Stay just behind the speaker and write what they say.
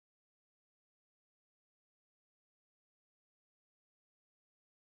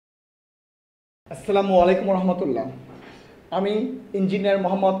আসসালামু আলাইকুম রহমতুল্লাহ। আমি ইঞ্জিনিয়ার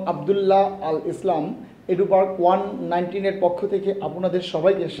মোহাম্মদ আবদুল্লাহ আল ইসলাম এডুপার্ক 119-এর পক্ষ থেকে আপনাদের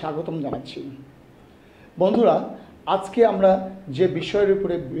সবাইকে স্বাগতম জানাচ্ছি। বন্ধুরা, আজকে আমরা যে বিষয়ের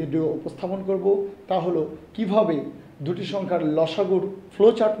উপরে ভিডিও উপস্থাপন করব তা হলো কিভাবে দুটি সংখ্যার লসাগুর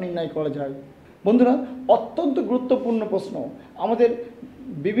ফ্লোচার্ট নির্ণয় করা যায়। বন্ধুরা, অত্যন্ত গুরুত্বপূর্ণ প্রশ্ন। আমাদের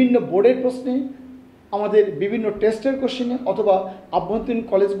বিভিন্ন বোর্ডের প্রশ্নে, আমাদের বিভিন্ন টেস্টের কোশ্চেনে অথবা আভ্যন্তরীণ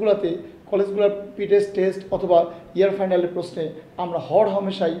কলেজগুলোর টেস্ট অথবা ইয়ার ফাইনালের প্রশ্নে আমরা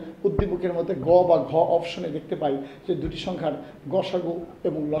হরহামেশাই উদ্দীপকের মধ্যে গ বা ঘ অপশনে দেখতে পাই যে দুটি সংখ্যার গসাগু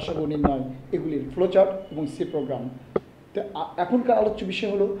এবং লসাগু নির্ণয়, এগুলির ফ্লোচার্ট এবং সি প্রোগ্রাম। তো এখনকার আলোচ্য বিষয়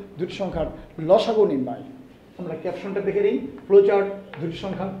হলো দুটি সংখ্যার লসাগু নির্ণয়। আমরা ক্যাপশনটা দেখে নিই, ফ্লোচার্ট দুটি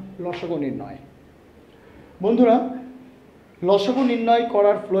সংখ্যার লসাগু নির্ণয়। বন্ধুরা, লসাগু নির্ণয়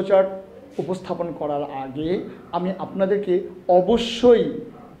করার ফ্লোচার্ট উপস্থাপন করার আগে আমি আপনাদেরকে অবশ্যই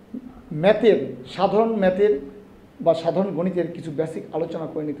সাধারণ ম্যাথের বা সাধারণ গণিতের কিছু বেসিক আলোচনা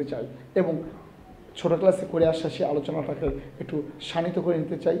করে নিতে চাই এবং ছোটো ক্লাসে করে আসা সেই আলোচনাটাকে একটু শানিত করে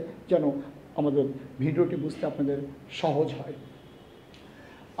নিতে চাই, যেন আমাদের ভিডিওটি বুঝতে আপনাদের সহজ হয়।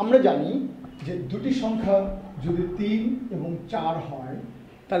 আমরা জানি যে দুটি সংখ্যা যদি 3 এবং 4 হয়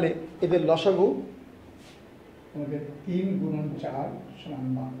তাহলে এদের লসাগু আমাদের 3 গুণন 4 সমান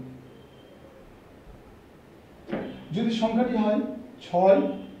 12। যদি সংখ্যাটি হয় 6,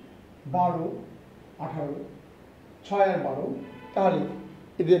 12, 18, 6 আর 12, তাহলে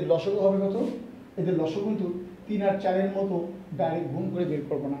এদের লসাগু হবে কত? এদের লসাগু কিন্তু 3 আর 4-এর মতো ডাইরেক্ট গুণ করে বের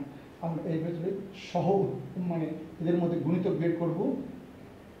করবো না, আমরা এর ভেতরে এদের মধ্যে গুণিতক বের করব।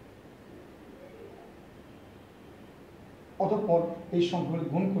 অতঃপর এই সংখ্যাগুলো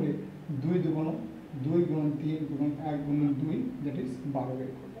গুণ করে 2 গুণ 3 গুণ 1 গুণ 2, দ্যাট ইজ 12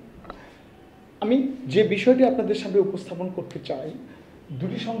 বের করব। আমি যে বিষয়টি আপনাদের সামনে উপস্থাপন করতে চাই,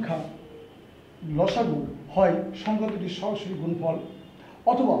 দুটি সংখ্যা লসাগু হয় সংখ্যা দুটির সরাসরি গুণফল,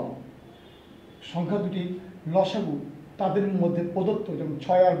 অথবা সংখ্যা দুটি লসাগু তাদের মধ্যে প্রদত্ত, যেমন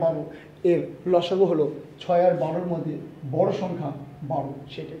 6 আর 12 এর লসাগু হলো 6 আর 12-এর মধ্যে বড় সংখ্যা 12,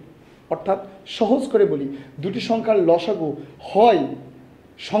 সেটাই। অর্থাৎ সহজ করে বলি, দুটি সংখ্যার লসাগু হয়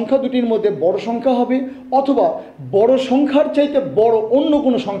সংখ্যা দুটির মধ্যে বড় সংখ্যা হবে অথবা বড় সংখ্যার চাইতে বড় অন্য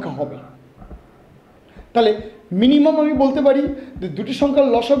কোনো সংখ্যা হবে। তাহলে মিনিমাম আমি বলতে পারি যে দুটি সংখ্যার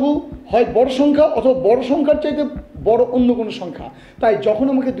লসাগু হয় বড় সংখ্যা অথবা বড় সংখ্যার চাইতে বড় অন্য কোনো সংখ্যা। তাই যখন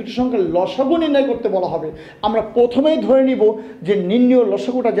আমাকে দুটি সংখ্যার লসাগু নির্ণয় করতে বলা হবে, আমরা প্রথমেই ধরে নিব যে নির্ণীয়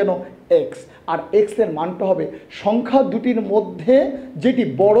লসাগুটা যেন x, আর x এর মানটা হবে সংখ্যা দুটির মধ্যে যেটি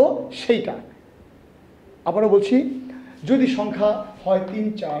বড় সেইটা। আবারও বলছি, যদি সংখ্যা হয় 3,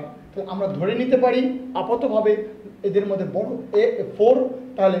 4, তাহলে আমরা ধরে নিতে পারি আপাতভাবে এদের মধ্যে বড় 4,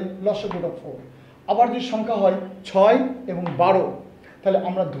 তাহলে লসাগুটা 4। আবার যদি সংখ্যা হয় 6 এবং 12, তাহলে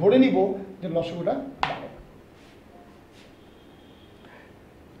আমরা ধরে নিব যে লসাগুটা 12।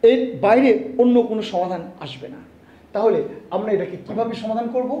 এর বাইরে অন্য কোনো সমাধান আসবে না। তাহলে আমরা এটাকে কিভাবে সমাধান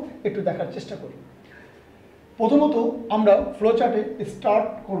করব একটু দেখার চেষ্টা করি। প্রথমত আমরা ফ্লোচার্টে স্টার্ট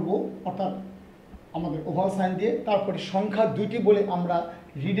করব, অর্থাৎ আমাদের ওভাল সাইন দিয়ে, তারপরে সংখ্যা দুটি বলে আমরা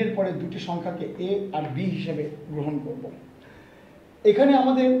রিডের পরে দুটি সংখ্যাকে এ আর বি হিসেবে গ্রহণ করব। এখানে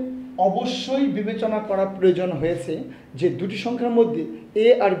আমাদের অবশ্যই বিবেচনা করা প্রয়োজন হয়েছে যে দুটি সংখ্যার মধ্যে এ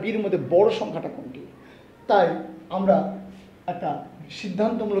আর বির মধ্যে বড় সংখ্যাটা কোনটি। তাই আমরা একটা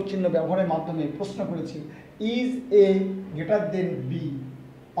সিদ্ধান্তমূলক চিহ্ন ব্যবহারের মাধ্যমে প্রশ্ন করেছি, is a greater than B,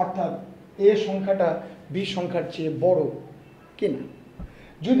 অর্থাৎ এ সংখ্যাটা বি সংখ্যার চেয়ে বড় কিনা।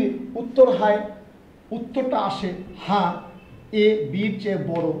 যদি উত্তরটা আসে হ্যাঁ, এ বির চেয়ে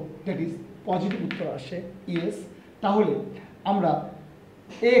বড়, দ্যাট ইজ পজিটিভ উত্তর আসে ইয়েস, তাহলে আমরা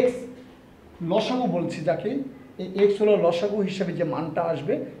এক্স লসাগু বলছি, যাকে এই এক্স হলো লসাগু হিসাবে যে মানটা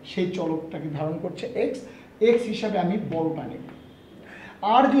আসবে সেই চলকটাকে ধারণ করছে এক্স হিসাবে আমি বড়টা নেব।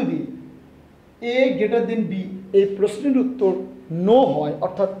 আর যদি এ গ্রেটার দেন বি এই প্রশ্নের উত্তর নো হয়,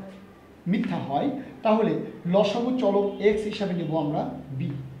 অর্থাৎ মিথ্যা হয়, তাহলে লসাগু চলক এক্স হিসাবে নেব আমরা বি।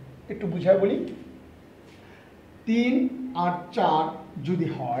 একটু বুঝায় বলি, 3 আর 4 যদি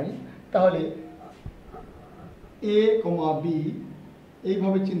হয় তাহলে এ কমা বি,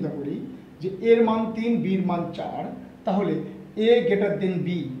 এইভাবে চিন্তা করি যে এর মান 3, বির মান 4, তাহলে এ গ্রেটার দেন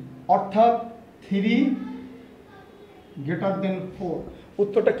বি, অর্থাৎ 3 গ্রেটার দেন 4।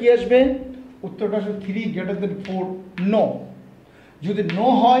 উত্তরটা কি আসবে? উত্তরটা আসবে 3 গ্রেটার দেন 4 নো। যদি নো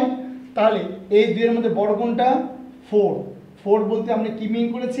হয় তাহলে এই দুইয়ের মধ্যে বড় কোনটা? 4 বলতে আমরা কি মিন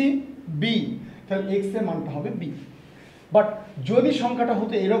করেছি? বি, তাহলে এক্স এর মানটা হবে বি। বাট যদি সংখ্যাটা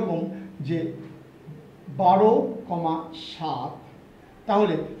হতো এরকম যে 12,7,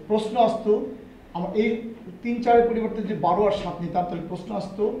 তাহলে প্রশ্ন আসতো আমার এই 3 4-এর পরিবর্তে যে 12 আর 7 নিতাম, তাহলে প্রশ্ন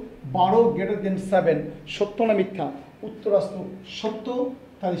আসতো 12 > 7 সত্য না মিথ্যা? উত্তর আসতো সত্য।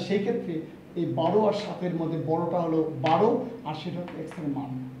 তাহলে সেই ক্ষেত্রে এই 12 আর 7-এর মধ্যে বড়টা হলো 12, আর সেটা হচ্ছে এক্স এর মান,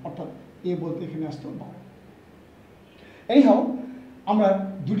 অর্থাৎ এ বলতে এখানে আসতো 12। এইহাও আমরা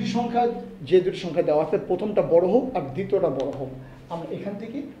দুটি সংখ্যা, যে দুটি সংখ্যা দেওয়া আছে, প্রথমটা বড় হোক আর দ্বিতীয়টা বড় হোক, আমরা এখান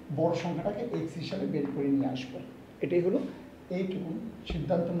থেকে বড় সংখ্যাটাকে এক্স হিসাবে বের করে নিয়ে আসবো। এটাই হলো এইটুকু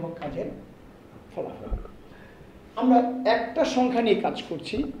সিদ্ধান্তমূলক কাজের ফলাফল। আমরা একটা সংখ্যা নিয়ে কাজ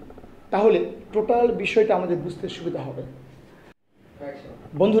করছি, তাহলে টোটাল বিষয়টা আমাদের বুঝতে সুবিধা হবে।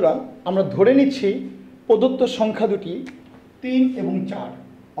 বন্ধুরা, আমরা ধরে নিচ্ছি প্রদত্ত সংখ্যা দুটি 3 এবং 4,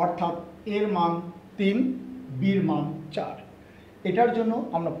 অর্থাৎ এর মান 3, বির মান 4। এটার জন্য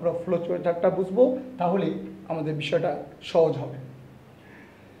আমরা পুরো ফ্লোচার্টটা বুঝবো, তাহলে আমাদের বিষয়টা সহজ হবে।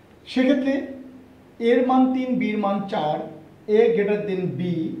 সেক্ষেত্রে এর মান 3, বির মান 4, a > b,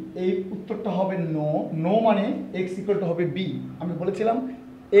 এই উত্তরটা হবে নো। নো মানে x = হবে b। আমি বলেছিলাম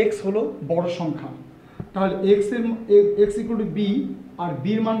x হলো বড় সংখ্যা, তাহলে x = b আর b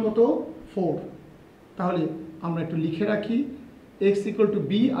এর মান কত? 4। তাহলে আমরা একটু লিখে রাখি x =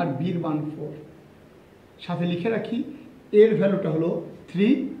 b আর b এর মান 4, সাথে লিখে রাখি এর ভ্যালুটা হলো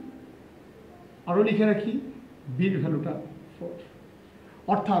 3, আরও লিখে রাখি b এর ভ্যালুটা 4।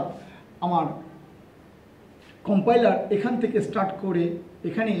 অর্থাৎ আমার কম্পাইলার এখান থেকে স্টার্ট করে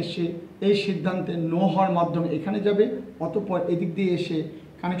এখানে এসে এই সিদ্ধান্তে নো হওয়ার মাধ্যমে এখানে যাবে, অতঃপর এদিক দিয়ে এসে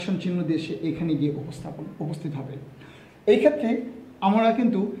কানেকশন চিহ্ন দিয়ে এসে এখানে গিয়ে উপস্থিত হবে। এই ক্ষেত্রে আমরা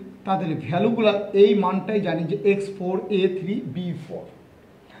কিন্তু তাদের ভ্যালুগুলা এই মানটাই জানি যে x4, a3, b4।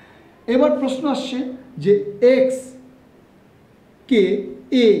 এবার প্রশ্ন আসছে যে x কে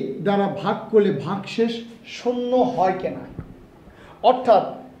a দ্বারা ভাগ করলে ভাগশেষ শূন্য হয় কিনা। অর্থাৎ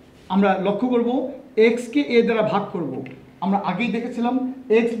আমরা লক্ষ্য করব x কে a দ্বারা ভাগ করব। আমরা আগেই দেখেছিলাম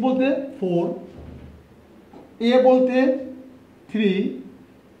x বলতে 4, a বলতে 3,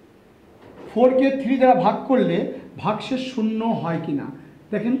 4 কে 3 দ্বারা ভাগ করলে ভাগশেষ শূন্য হয় কিনা।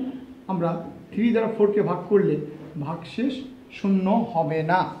 দেখেন আমরা 3 দ্বারা 4 কে ভাগ করলে ভাগশেষ শূন্য হবে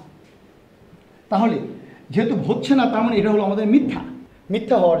না। তাহলে যেহেতু হচ্ছে না, তার মানে এটা হলো আমাদের মিথ্যা।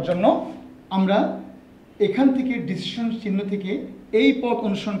 মিথ্যা হওয়ার জন্য আমরা এখান থেকে ডিসিশন চিহ্ন থেকে এই পথ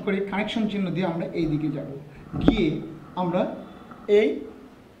অনুসরণ করে কানেকশন চিহ্ন দিয়ে আমরা এই দিকে যাব, গিয়ে আমরা এই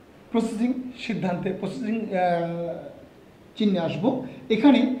প্রসেসিং চিহ্নে আসব।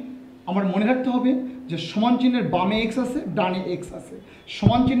 এখানে আমার মনে রাখতে হবে যে সমান চিহ্নের বামে এক্স আছে, ডানে এক্স আছে।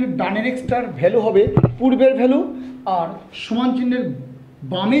 সমান চিহ্নের ডানের এক্সটার ভ্যালু হবে পূর্বের ভ্যালু, আর সমান চিহ্নের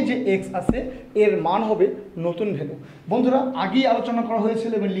বামে যে এক্স আছে এর মান হবে নতুন ভ্যালু। বন্ধুরা, আগেই আলোচনা করা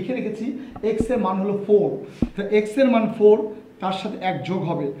হয়েছিল এবং লিখে রেখেছি এক্স এর মান হলো 4। তো এক্স এর মান 4, তার সাথে 1 যোগ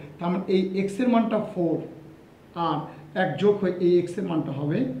হবে, তার মানে এই এক্স এর মানটা 4 আর 1 যোগ হয়ে এই এক্স এর মানটা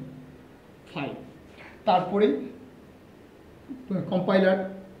হবে 5। তারপরে কম্পাইলার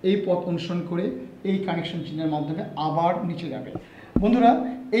এই পথ অনুসরণ করে এই কানেকশন চিহ্নের মাধ্যমে আবার নিচে যাবে। বন্ধুরা,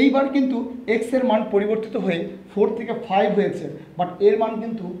 এইবার কিন্তু এক্স এর মান পরিবর্তিত হয়ে 4 থেকে 5 হয়েছে, বাট এর মান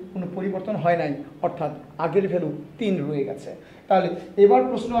কিন্তু কোনো পরিবর্তন হয় নাই, অর্থাৎ আগের ভ্যালু 3 রয়ে গেছে। তাহলে এবার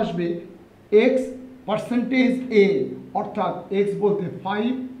প্রশ্ন আসবে এক্স পার্সেন্টেজ এ, অর্থাৎ এক্স বলতে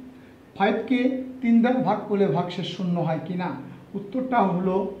 5, 5কে 3 দ্বারা ভাগ করলে ভাগশেষ শূন্য হয় কি না। উত্তরটা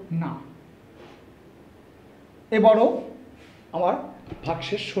হলো না। এবারও আমার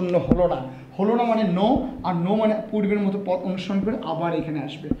ভাগশেষ শূন্য হলো না। হলো না মানে নো, আর নো মানে পূর্বের মতো পথ অনুসরণ করে আবার এখানে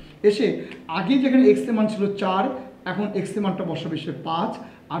আসবে। এসে আগে যেখানে এক্স এর মান ছিল 4, এখন এক্স এর মানটা বসাবে সে 5,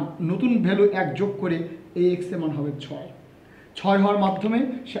 আর নতুন ভ্যালু 1 যোগ করে এই এক্স এর মান হবে 6। 6 হওয়ার মাধ্যমে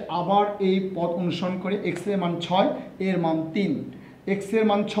সে আবার এই পথ অনুসরণ করে এক্স এর মান 6, এর মান 3, এক্স এর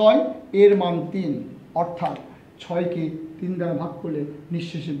মান 6, এর মান 3, অর্থাৎ 6কে 3 দ্বারা ভাগ করলে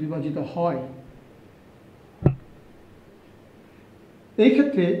নিঃশেষে বিভাজিত হয়। এই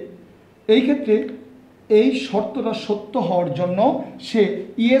ক্ষেত্রে এই শর্তটা সত্য হওয়ার জন্য সে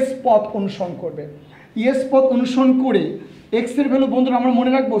ইএস পথ অনুসরণ করবে। ইএস পথ অনুসরণ করে এক্স এর ভ্যালু, বন্ধুরা আমরা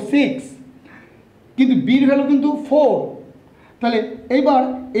মনে রাখবো 6, কিন্তু বির ভ্যালু কিন্তু 4। তাহলে এইবার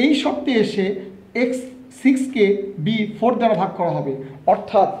এই শর্তে এসে এক্স 6কে বি 4 দ্বারা ভাগ করা হবে,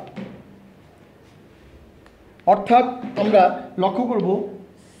 অর্থাৎ আমরা লক্ষ্য করব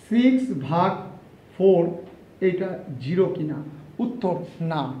 6/4 এইটা 0 কিনা। উত্তর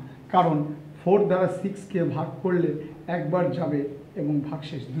না, কারণ 4 দ্বারা 6কে ভাগ করলে একবার যাবে এবং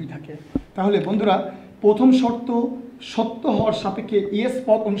ভাগশেষ 2 থাকে। তাহলে বন্ধুরা, প্রথম শর্ত সত্য হওয়ার সাপেক্ষে ইএস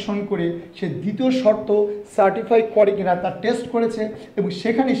পথ অনুসরণ করে সে দ্বিতীয় শর্ত সার্টিফাই করে কিনা তার টেস্ট করেছে, এবং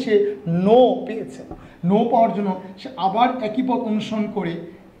সেখানে সে নো পেয়েছে। নো পাওয়ার জন্য সে আবার একই পথ অনুসরণ করে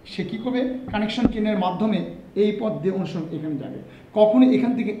সে কী করবে, কানেকশন চিহ্নের মাধ্যমে এই পথ দিয়ে অনুসরণ এখানে যাবে। কখনো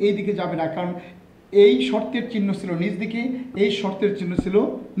এখান থেকে এই দিকে যাবে না, কারণ এই শর্তের চিহ্ন ছিল নিচ দিকে, এই শর্তের চিহ্ন ছিল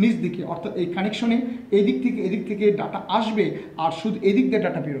নিচ দিকে, অর্থাৎ এই কানেকশনে এদিক থেকে ডাটা আসবে আর শুধু এদিক দিয়ে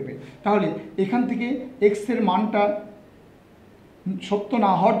ডাটা বেরোবে। তাহলে এখান থেকে এক্সের মানটা সত্য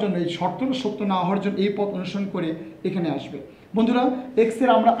না হওয়ার জন্য, এই শর্তটা সত্য না হওয়ার জন্য এই পথ অনুসরণ করে এখানে আসবে। বন্ধুরা, এক্সের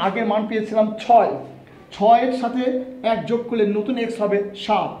আমরা আগের মান পেয়েছিলাম 6, 6-এর সাথে 1 যোগ করলে নতুন এক্স হবে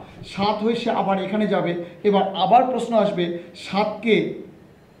 7, 7 হয়ে সে আবার এখানে যাবে। এবার আবার প্রশ্ন আসবে 7কে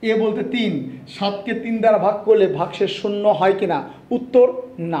এ বলতে 3, 7কে 3 দ্বারা ভাগ করলে ভাগশেষ 0 হয় কিনা? উত্তর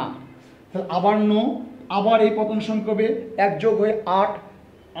না। তাহলে আবার নো, আবার এই পথ অনুসরণ করবে, 1 যোগ হয়ে 8,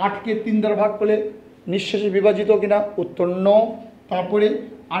 8কে 3 দ্বারা ভাগ করলে নিঃশেষে বিভাজিত কিনা? উত্তর নো। তারপরে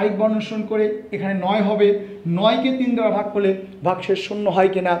আরেকবার অনুসরণ করে এখানে 9 হবে, 9কে 3 দ্বারা ভাগ করলে ভাগশেষ 0 হয়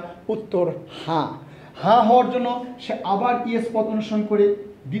কিনা? উত্তর হ্যাঁ। হ্যাঁ হওয়ার জন্য সে আবার ইয়েস পথ অনুসরণ করে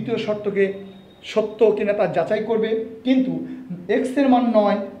দ্বিতীয় শর্তকে সত্য কিনা তা যাচাই করবে, কিন্তু এক্সের মান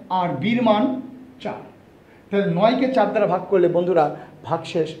 9 আর বির মান 4, তাহলে 9কে 4 দ্বারা ভাগ করলে বন্ধুরা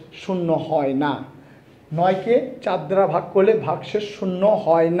ভাগশেষ 0 হয় না। 9কে 4 দ্বারা ভাগ করলে ভাগশেষ 0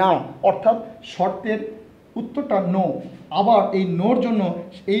 হয় না, অর্থাৎ শর্তের উত্তরটা নো। আবার এই নোর জন্য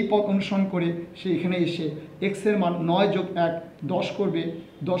এই পথ অনুসরণ করে সে এখানে এসে এক্সের মান 9 যোগ 1 10 করবে,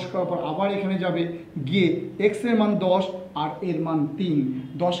 10 করার পর আবার এখানে যাবে, গিয়ে এক্সের মান 10 আর এর মান 3,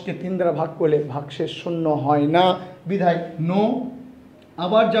 10কে 3 দ্বারা ভাগ করলে ভাগশেষ 0 হয় না, বিধায় নো।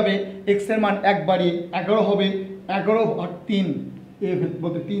 আবার যাবে এক্সের মান 1 বাড়িয়ে 11 হবে, 11 ভাগ 3 এ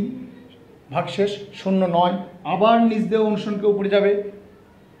বলতে 3, ভাগশেষ 0 নয়। আবার নিচ দিয়ে অনুসরণ করে উপরে যাবে,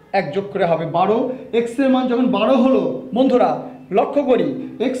 1 যোগ করে হবে 12, এক্সের মান যখন 12 হলো বন্ধুরা লক্ষ্য করি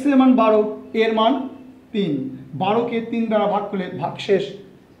এক্সের মান 12, এর মান 3, 12কে 3 দ্বারা ভাগ করলে ভাগশেষ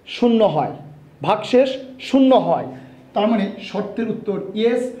 0 হয়, ভাগশেষ 0 হয়। তার মানে শর্তের উত্তর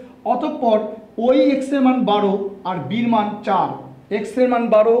ইয়েস। অতঃপর ওই এক্সের মান 12 আর বির মান 4, এক্সের মান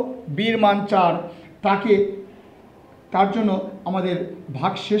 12, বির মান 4, তার জন্য আমাদের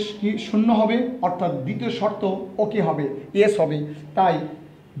ভাগশেষ কি 0 হবে, অর্থাৎ দ্বিতীয় শর্ত ওকে হবে, ইয়েস হবে। তাই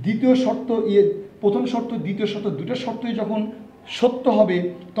দ্বিতীয় শর্ত প্রথম শর্ত দ্বিতীয় শর্ত দুটো শর্তই যখন সত্য হবে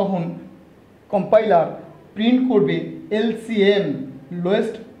তখন কম্পাইলার প্রিন্ট করবে এলসিএম,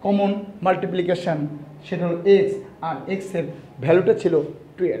 লোয়েস্ট কমন মাল্টিপ্লিকেশন, সেটা হলো এক্স, আর এক্সের ভ্যালুটা ছিল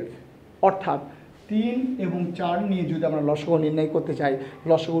 12, অর্থাৎ 3 এবং 4 নিয়ে যদি আমরা লসগু নির্ণয় করতে চাই,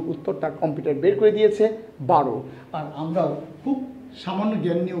 লসগুর উত্তরটা কম্পিউটার বের করে দিয়েছে 12, আর আমরাও খুব সামান্য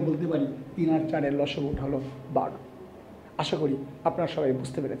জ্ঞান নিয়েও বলতে পারি 3 আর 4-এর লসগুটা হলো 12। আশা করি আপনারা সবাই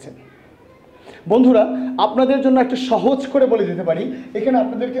বুঝতে পেরেছেন। বন্ধুরা, আপনাদের জন্য একটা সহজ করে বলে দিতে পারি, এখানে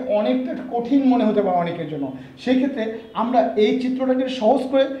আপনাদেরকে অনেকটা কঠিন মনে হতে পারে অনেকের জন্য, সেই ক্ষেত্রে আমরা এই চিত্রটাকে সহজ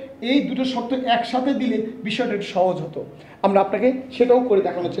করে এই দুটো শর্ত একসাথে দিলে বিষয়টা একটু সহজ হতো। আমরা আপনাকে সেটাও করে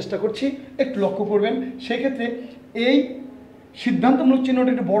দেখানোর চেষ্টা করছি, একটু লক্ষ্য করবেন। সেক্ষেত্রে এই সিদ্ধান্তমূলক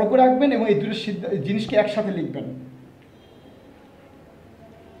চিহ্নটা একটু বড় করে রাখবেন এবং এই দুটো জিনিসকে একসাথে লিখবেন।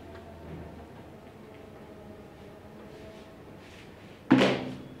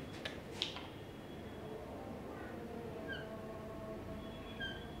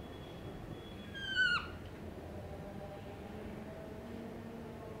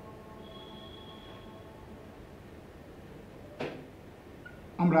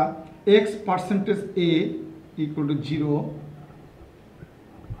 আমরা x% a equal to 0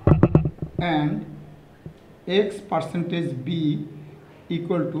 and x% b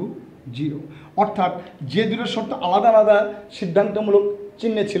equal to 0, অর্থাৎ যে দুটো শর্ত আলাদা আলাদা সিদ্ধান্তমূলক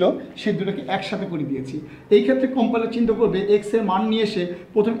চিহ্নে ছিল সেই দুটোকে একসাথে করে দিয়েছি। এই ক্ষেত্রে কম্পাইলার চিন্তা করবে এক্সের মান নিয়ে এসে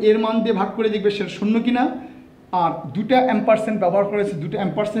প্রথম এর মান দিয়ে ভাগ করে দেখবে সেটা 0 কিনা, আর দুটা অ্যাম্পারসেন্ট ব্যবহার করেছে, দুটো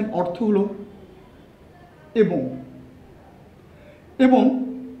অ্যাম্পারসেন্ট অর্থ হলো এবং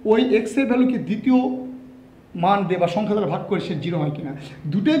ওই এক্সের ভ্যালুকে দ্বিতীয় মান দিয়ে বা সংখ্যা দ্বারা ভাগ করে সে 0 হয় কিনা।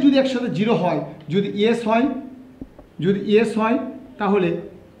 দুটোই যদি একসাথে 0 হয়, যদি ইয়েস হয় তাহলে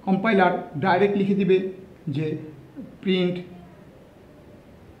কম্পাইলার ডাইরেক্ট লিখে দিবে যে প্রিন্ট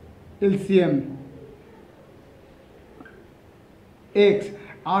এলসিএম এক্স,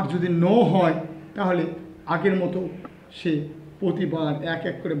 আর যদি নো হয় তাহলে আগের মতো সে প্রতিবার 1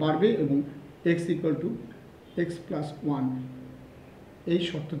 1 করে বাড়বে এবং x equal to x plus 1 এই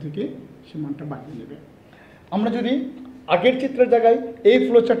শর্ত থেকে সে মানটা বাড়িয়ে নেবে। আমরা যদি আগের চিত্রের জায়গায় এই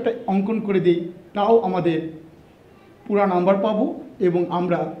ফ্লোচার্টটা অঙ্কন করে দিই তাও আমাদের পুরা নাম্বার পাবো এবং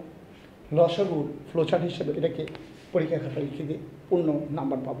আমরা লসাগুর ফ্লোচার্ট হিসেবে এটাকে পরীক্ষা খাতায় লিখে দিয়ে পূর্ণ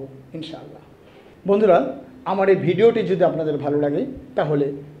নাম্বার পাবো ইনশাআল্লাহ। বন্ধুরা, আমার এই ভিডিওটি যদি আপনাদের ভালো লাগে তাহলে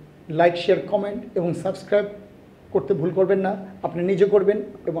লাইক, শেয়ার, কমেন্ট এবং সাবস্ক্রাইব করতে ভুল করবেন না। আপনি নিজে করবেন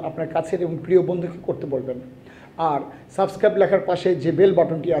এবং আপনার কাছের এবং প্রিয় বন্ধুকে করতে বলবেন। আর সাবস্ক্রাইব লেখার পাশে যে বেল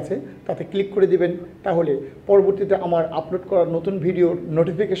বাটনটি আছে তাতে ক্লিক করে দিবেন, তাহলে পরবর্তীতে আমার আপলোড করা নতুন ভিডিওর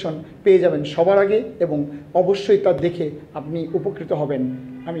নোটিফিকেশন পেয়ে যাবেন সবার আগে এবং অবশ্যই তা দেখে আপনি উপকৃত হবেন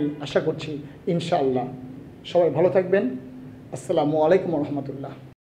আমি আশা করছি ইনশাআল্লাহ। সবাই ভালো থাকবেন। আসসালামু আলাইকুম রহমতুল্লাহ।